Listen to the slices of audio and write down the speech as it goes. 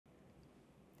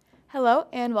Hello,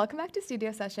 and welcome back to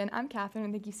Studio Session. I'm Catherine,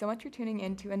 and thank you so much for tuning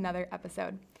in to another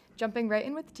episode. Jumping right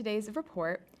in with today's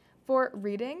report. For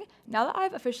reading, now that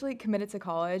I've officially committed to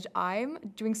college, I'm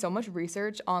doing so much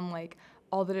research on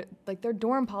all their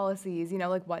dorm policies,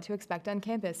 what to expect on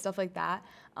campus, stuff like that.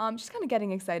 Just kind of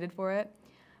getting excited for it.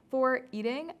 For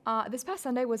eating, this past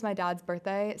Sunday was my dad's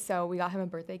birthday, so we got him a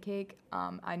birthday cake.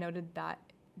 I noted that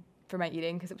for my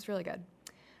eating because it was really good.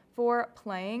 For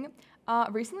playing,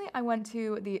 recently I went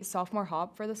to the sophomore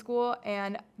hop for the school,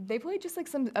 and they played just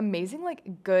some amazing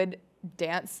good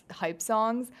dance hype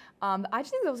songs. I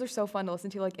just think those are so fun to listen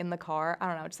to in the car. I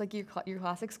don't know, just your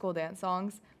classic school dance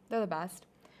songs. They're the best.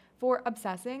 For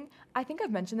obsessing, I think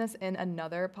I've mentioned this in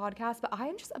another podcast, but I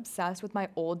am just obsessed with my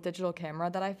old digital camera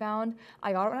that I found.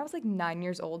 I got it when I was 9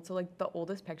 years old, so the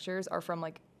oldest pictures are from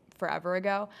forever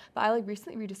ago, but I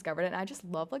recently rediscovered it, and I just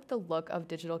love the look of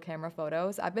digital camera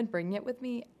photos. I've been bringing it with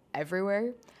me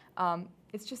everywhere.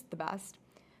 It's just the best.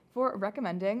 For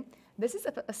recommending, this is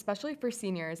especially for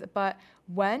seniors, but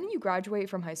when you graduate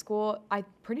from high school, I'm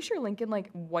pretty sure Lincoln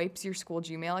wipes your school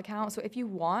Gmail account. So if you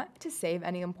want to save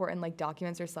any important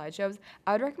documents or slideshows,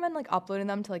 I would recommend uploading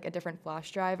them to a different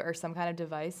flash drive or some kind of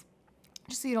device,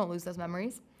 just so you don't lose those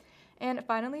memories. And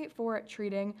finally, for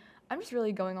treating, I'm just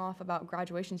really going off about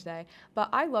graduation today, but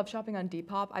I love shopping on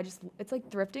Depop. It's like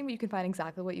thrifting, but you can find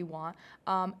exactly what you want.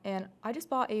 And I just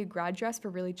bought a grad dress for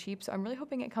really cheap, so I'm really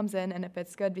hoping it comes in and it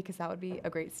fits good because that would be a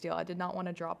great steal. I did not want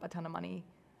to drop a ton of money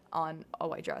on a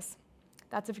white dress.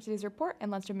 That's it for today's report,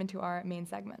 and let's jump into our main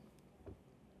segment.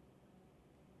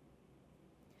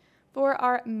 For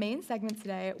our main segment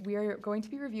today, we are going to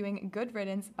be reviewing Good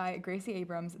Riddance by Gracie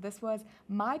Abrams. This was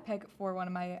my pick for one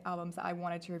of my albums that I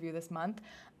wanted to review this month.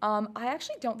 I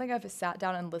actually don't think I've sat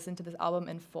down and listened to this album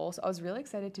in full, so I was really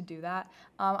excited to do that.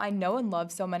 I know and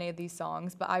love so many of these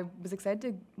songs, but I was excited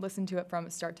to listen to it from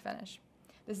start to finish.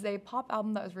 This is a pop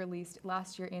album that was released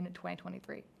last year in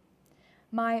 2023.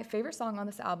 My favorite song on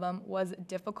this album was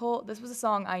Difficult. This was a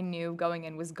song I knew going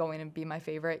in was going to be my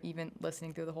favorite, even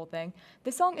listening through the whole thing.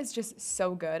 This song is just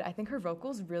so good. I think her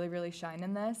vocals really, really shine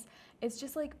in this. It's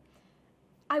just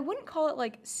I wouldn't call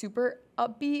it super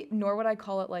upbeat, nor would I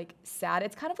call it sad.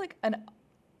 It's kind of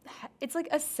it's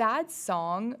a sad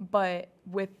song, but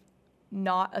with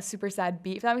not a super sad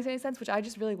beat, if that makes any sense, which I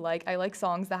just really like. I like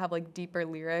songs that have deeper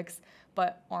lyrics,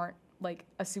 but aren't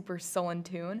a super sullen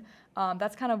tune.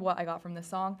 That's kind of what I got from this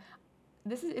song.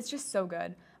 It's just so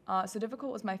good. So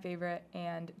Difficult was my favorite,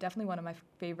 and definitely one of my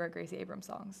favorite Gracie Abrams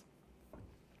songs.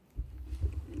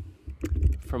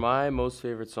 For my most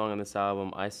favorite song on this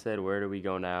album, I said Where Do We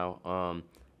Go Now?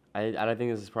 I don't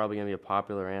think this is probably going to be a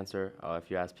popular answer if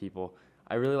you ask people.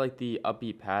 I really like the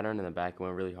upbeat pattern in the back. It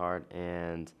went really hard,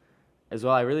 and as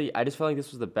well, I just felt like this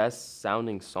was the best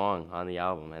sounding song on the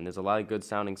album, and there's a lot of good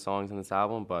sounding songs on this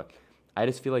album, but I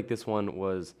just feel like this one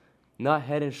was not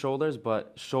head and shoulders,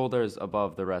 but shoulders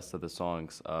above the rest of the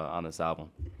songs on this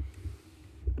album.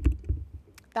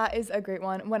 That is a great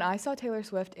one. When I saw Taylor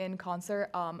Swift in concert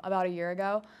about a year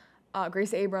ago,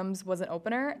 Gracie Abrams was an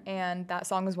opener, and that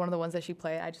song was one of the ones that she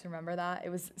played. I just remember that. It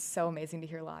was so amazing to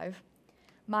hear live.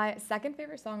 My second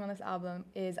favorite song on this album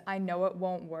is I Know It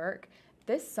Won't Work.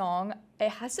 This song, it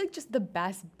has just the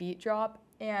best beat drop,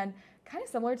 and kind of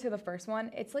similar to the first one,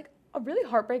 it's a really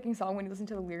heartbreaking song when you listen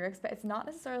to the lyrics, but it's not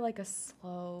necessarily a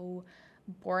slow,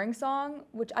 boring song,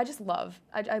 which I just love.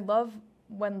 I love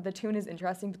when the tune is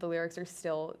interesting, but the lyrics are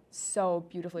still so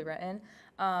beautifully written.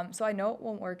 So I Know It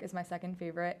Won't Work is my second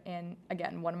favorite, and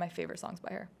again, one of my favorite songs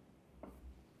by her.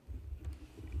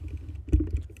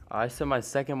 I said my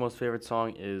second most favorite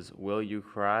song is Will You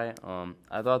Cry.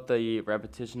 I thought the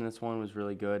repetition in this one was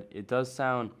really good. It does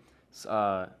sound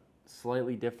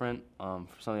slightly different from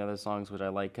some of the other songs, which I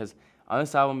like, because on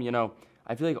this album,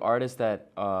 I feel like artists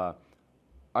that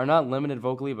are not limited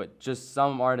vocally, but just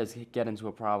some artists get into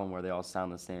a problem where they all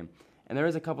sound the same. And there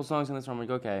is a couple songs in this one where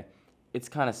I'm okay, it's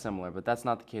kind of similar, but that's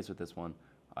not the case with this one.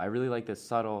 I really like this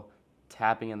subtle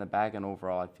tapping in the back, and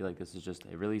overall, I feel like this is just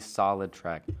a really solid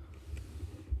track.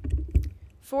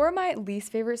 For my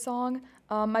least favorite song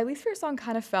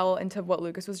kind of fell into what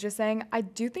Lucas was just saying. I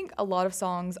do think a lot of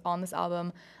songs on this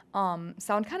album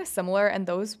sound kind of similar, and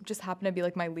those just happen to be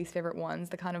my least favorite ones,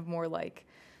 the kind of more I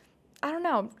don't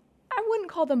know, I wouldn't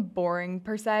call them boring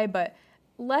per se, but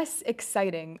less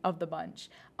exciting of the bunch.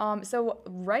 So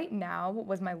Right Now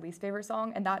was my least favorite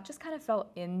song, and that just kind of fell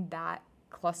in that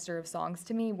cluster of songs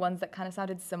to me, ones that kind of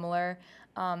sounded similar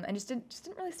and just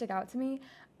didn't really stick out to me.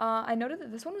 I noted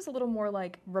that this one was a little more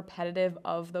repetitive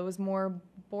of those more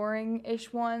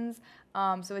boring-ish ones,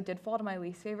 so it did fall to my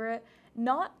least favorite.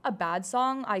 Not a bad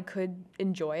song, I could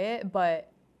enjoy it,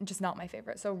 but just not my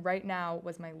favorite. So Right Now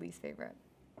was my least favorite.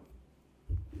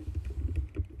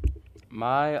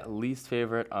 My least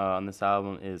favorite on this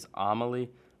album is Amelie.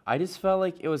 I just felt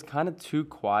like it was kind of too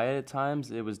quiet at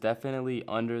times. It was definitely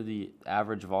under the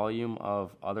average volume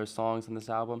of other songs in this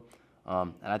album.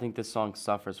 And I think this song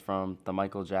suffers from the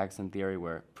Michael Jackson theory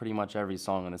where pretty much every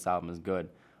song on this album is good.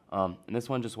 And this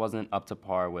one just wasn't up to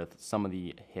par with some of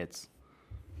the hits.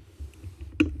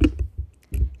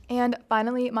 And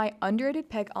finally, my underrated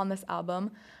pick on this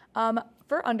album.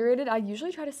 For underrated, I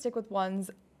usually try to stick with ones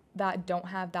that don't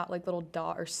have that like little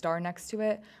dot or star next to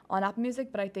it on Apple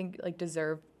Music, but I think like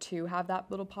deserve to have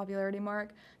that little popularity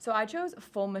mark. So I chose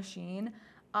Full Machine.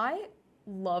 I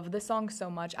love this song so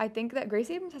much. I think that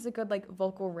Gracie Abrams has a good like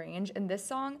vocal range, and this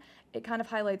song, it kind of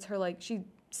highlights her, like she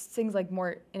sings like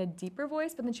more in a deeper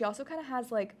voice, but then she also kind of has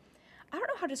like, I don't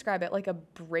know how to describe it, like a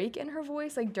break in her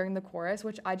voice like during the chorus,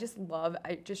 which I just love.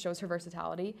 It just shows her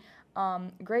versatility.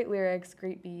 Great lyrics,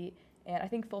 great beat, and I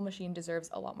think Full Machine deserves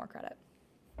a lot more credit.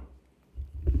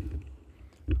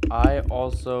 I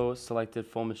also selected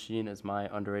Full Machine as my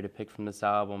underrated pick from this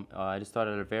album. I just thought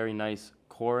it had a very nice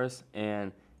chorus,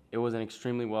 and it was an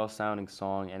extremely well-sounding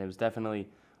song, and it was definitely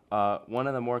one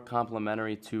of the more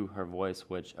complimentary to her voice,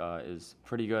 which is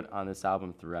pretty good on this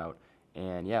album throughout.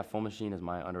 And yeah, Full Machine is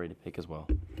my underrated pick as well.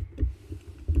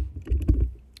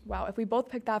 Wow, if we both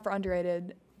picked that for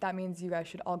underrated, that means you guys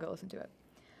should all go listen to it.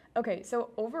 Okay,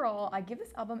 so overall, I give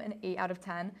this album an 8 out of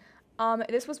 10.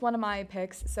 This was one of my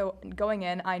picks, so going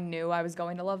in, I knew I was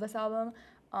going to love this album,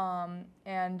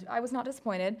 and I was not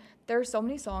disappointed. There are so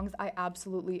many songs I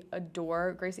absolutely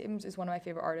adore. Gracie Abrams is one of my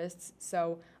favorite artists,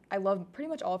 so I love pretty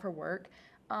much all of her work.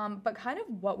 But kind of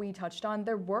what we touched on,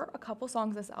 there were a couple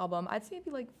songs in this album, I'd say maybe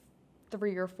like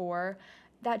 3 or 4,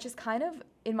 that just kind of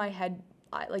in my head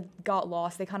got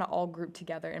lost. They kind of all grouped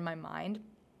together in my mind,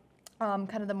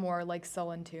 kind of the more like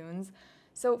sullen tunes.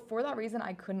 So for that reason,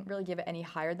 I couldn't really give it any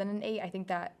higher than an 8. I think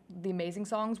that the amazing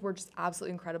songs were just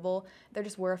absolutely incredible. There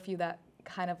just were a few that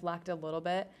kind of lacked a little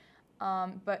bit.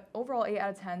 But overall, 8 out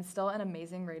of 10, still an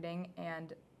amazing rating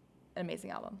and an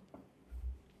amazing album.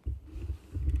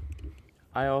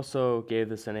 I also gave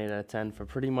this an 8 out of 10 for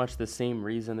pretty much the same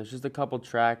reason. There's just a couple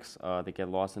tracks that get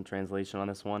lost in translation on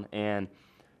this one, and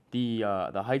the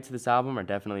heights of this album are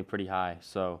definitely pretty high.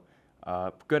 So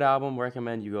good album,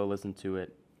 recommend you go listen to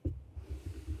it.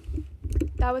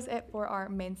 That was it for our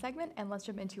main segment, and let's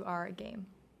jump into our game.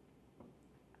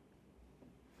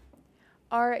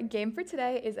 Our game for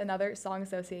today is another song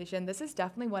association. This is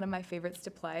definitely one of my favorites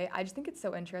to play. I just think it's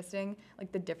so interesting,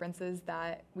 like the differences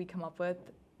that we come up with,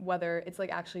 whether it's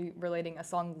like actually relating a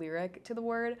song lyric to the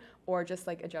word or just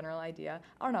like a general idea.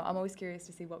 I don't know, I'm always curious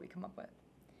to see what we come up with.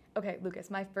 Okay,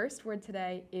 Lucas, my first word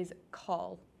today is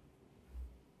call.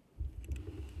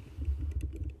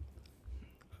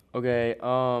 Okay,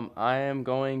 I am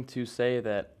going to say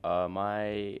that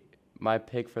my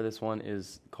pick for this one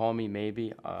is Call Me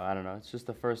Maybe. I don't know, it's just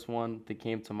the first one that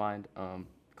came to mind.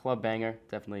 Club banger,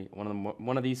 definitely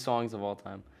one of these songs of all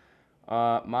time.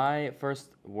 My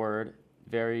first word,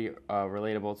 very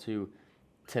relatable to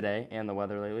today and the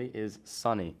weather lately, is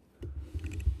sunny.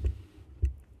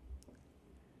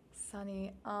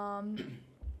 Sunny.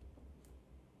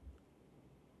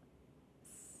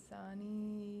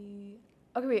 Sunny.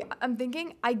 Okay, wait. I'm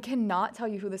thinking. I cannot tell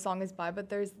you who the song is by, but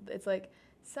it's like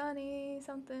sunny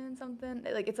something something.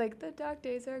 Like it's like the dark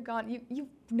days are gone. You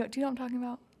know? Do you know what I'm talking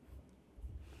about?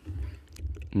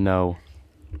 No.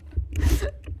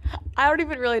 I don't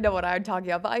even really know what I'm talking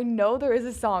about, but I know there is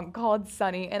a song called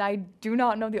Sunny, and I do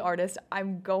not know the artist.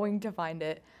 I'm going to find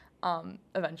it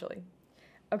eventually.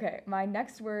 Okay, my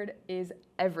next word is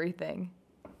everything.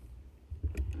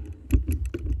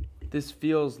 This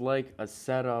feels like a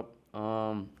setup.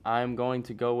 I'm going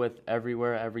to go with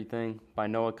Everywhere, Everything by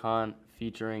Noah Kahan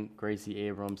featuring Gracie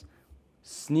Abrams.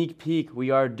 Sneak peek, we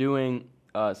are doing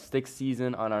Stick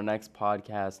Season on our next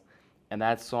podcast, and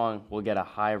that song will get a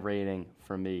high rating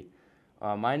from me.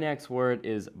 My next word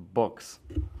is books.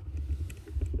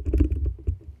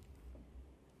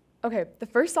 Okay, the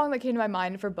first song that came to my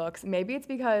mind for books, maybe it's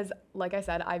because, like I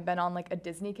said, I've been on like a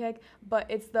Disney kick, but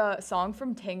it's the song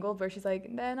from Tangled where she's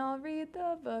like, then I'll read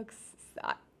the books.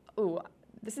 Ooh,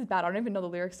 this is bad. I don't even know the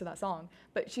lyrics to that song,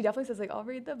 but she definitely says like, I'll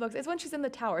read the books. It's when she's in the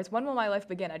tower. It's When Will My Life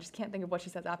Begin? I just can't think of what she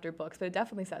says after books, but it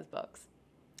definitely says books.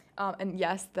 And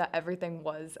yes, that everything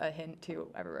was a hint to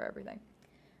Everywhere, Everything.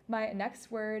 My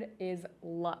next word is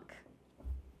luck.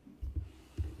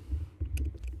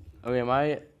 Okay,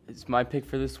 my pick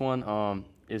for this one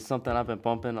is something I've been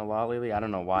bumping a lot lately. I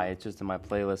don't know why, it's just in my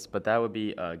playlist, but that would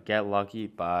be Get Lucky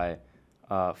by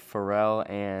Pharrell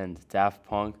and Daft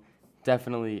Punk.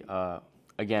 Definitely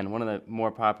a again, one of the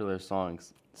more popular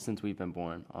songs since we've been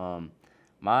born.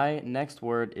 My next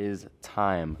word is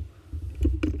time.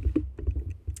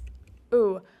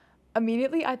 Ooh,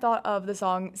 immediately I thought of the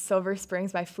song Silver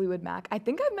Springs by Fleetwood Mac. I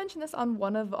think I mentioned this on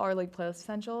one of our like playlist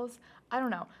essentials. I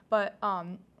don't know, but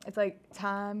it's like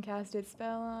time cast its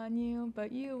spell on you,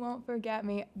 but you won't forget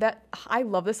me. That I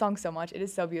love this song so much. It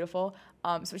is so beautiful.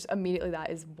 So just immediately that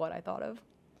is what I thought of.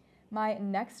 My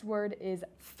next word is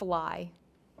fly.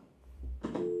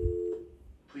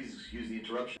 Please excuse the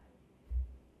interruption.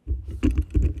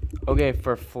 Okay,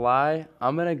 for fly,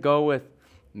 I'm going to go with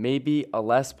maybe a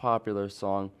less popular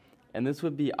song, and this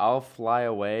would be I'll Fly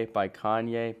Away by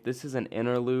Kanye. This is an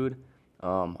interlude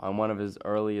on one of his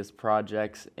earliest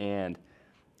projects, and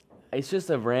it's just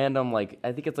a random, like,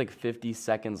 I think it's like 50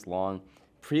 seconds long.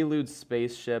 Prelude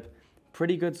Spaceship.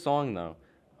 Pretty good song, though.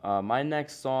 My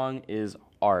next song is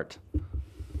Art.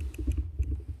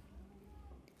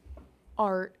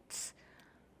 Art.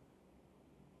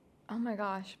 Oh my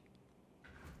gosh.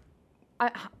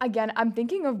 I'm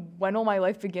thinking of When Will My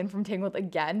Life Begin from Tangled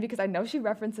again because I know she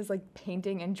references like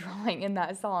painting and drawing in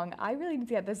that song. I really need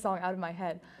to get this song out of my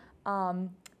head.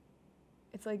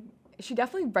 It's like she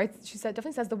definitely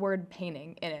says the word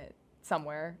painting in it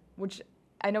somewhere, which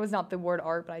I know is not the word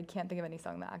art, but I can't think of any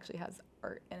song that actually has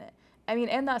art in it. I mean,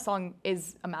 and that song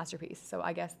is a masterpiece, so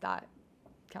I guess that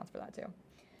counts for that too.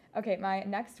 Okay, my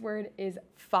next word is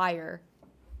fire.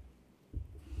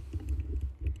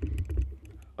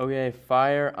 Okay,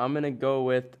 fire. I'm gonna go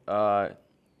with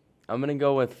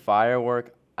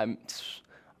firework. I'm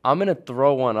gonna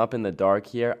throw one up in the dark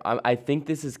here. I think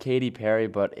this is Katy Perry,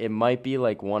 but it might be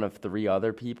like one of 3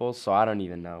 other people, so I don't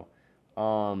even know.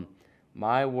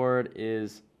 My word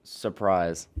is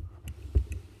surprise.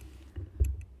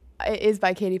 It is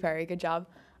by Katy Perry. Good job.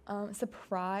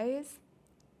 Surprise.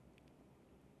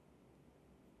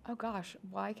 Oh gosh,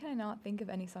 why can I not think of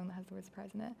any song that has the word surprise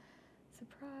in it?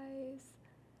 Surprise.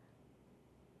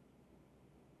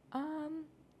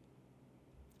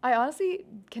 I honestly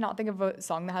cannot think of a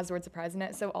song that has the word surprise in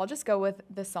it, so I'll just go with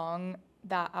the song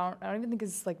that I don't even think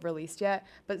is like released yet,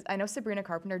 but I know Sabrina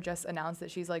Carpenter just announced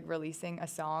that she's like releasing a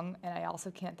song, and I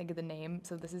also can't think of the name,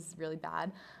 so this is really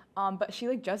bad. But she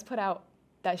like just put out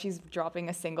that she's dropping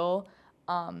a single,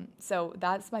 so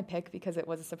that's my pick because it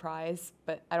was a surprise,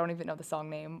 but I don't even know the song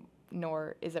name,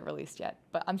 nor is it released yet,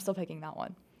 but I'm still picking that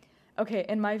one. Okay,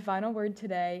 and my final word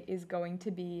today is going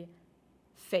to be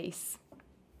face.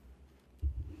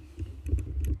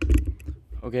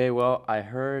 Okay, well, I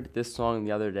heard this song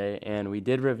the other day, and we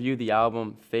did review the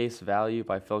album Face Value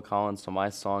by Phil Collins, so my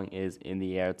song is In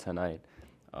the Air Tonight.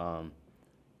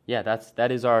 Yeah,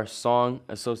 that is our song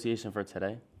association for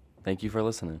today. Thank you for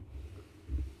listening.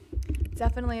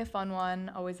 Definitely a fun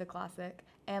one, always a classic.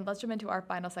 And let's jump into our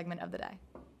final segment of the day.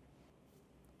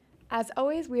 As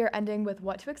always, we are ending with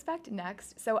what to expect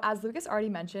next. So as Lucas already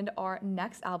mentioned, our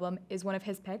next album is one of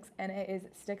his picks, and it is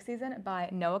Stick Season by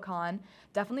Noah Kahan.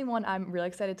 Definitely one I'm really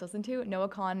excited to listen to. Noah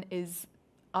Kahan is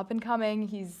up and coming.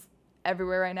 He's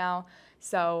everywhere right now,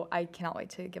 so I cannot wait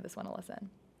to give this one a listen.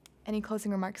 Any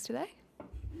closing remarks today?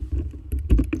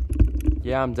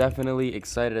 Yeah, I'm definitely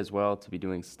excited as well to be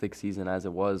doing Stick Season as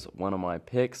it was one of my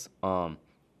picks.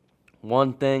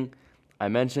 One thing I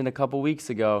mentioned a couple weeks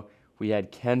ago, we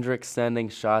had Kendrick sending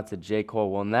shots at J.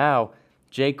 Cole. Well, now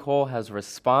J. Cole has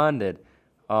responded.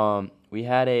 We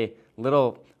had a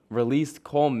little released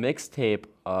Cole mixtape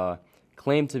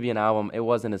claimed to be an album. It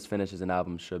wasn't as finished as an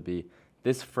album should be.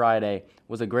 This Friday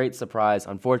was a great surprise.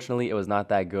 Unfortunately, it was not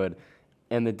that good.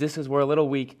 And the disses were a little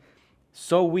weak.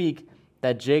 So weak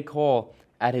that J. Cole,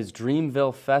 at his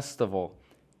Dreamville festival,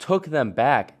 took them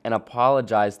back and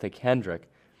apologized to Kendrick.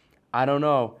 I don't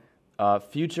know.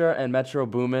 Future and Metro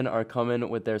Boomin are coming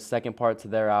with their second part to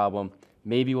their album.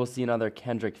 Maybe we'll see another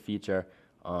Kendrick feature.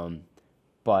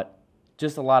 But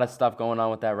just a lot of stuff going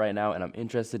on with that right now, and I'm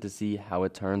interested to see how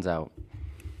it turns out.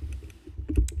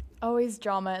 Always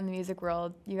drama in the music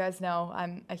world. You guys know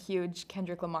I'm a huge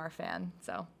Kendrick Lamar fan,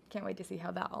 so can't wait to see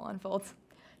how that all unfolds.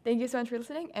 Thank you so much for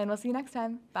listening, and we'll see you next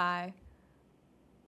time. Bye.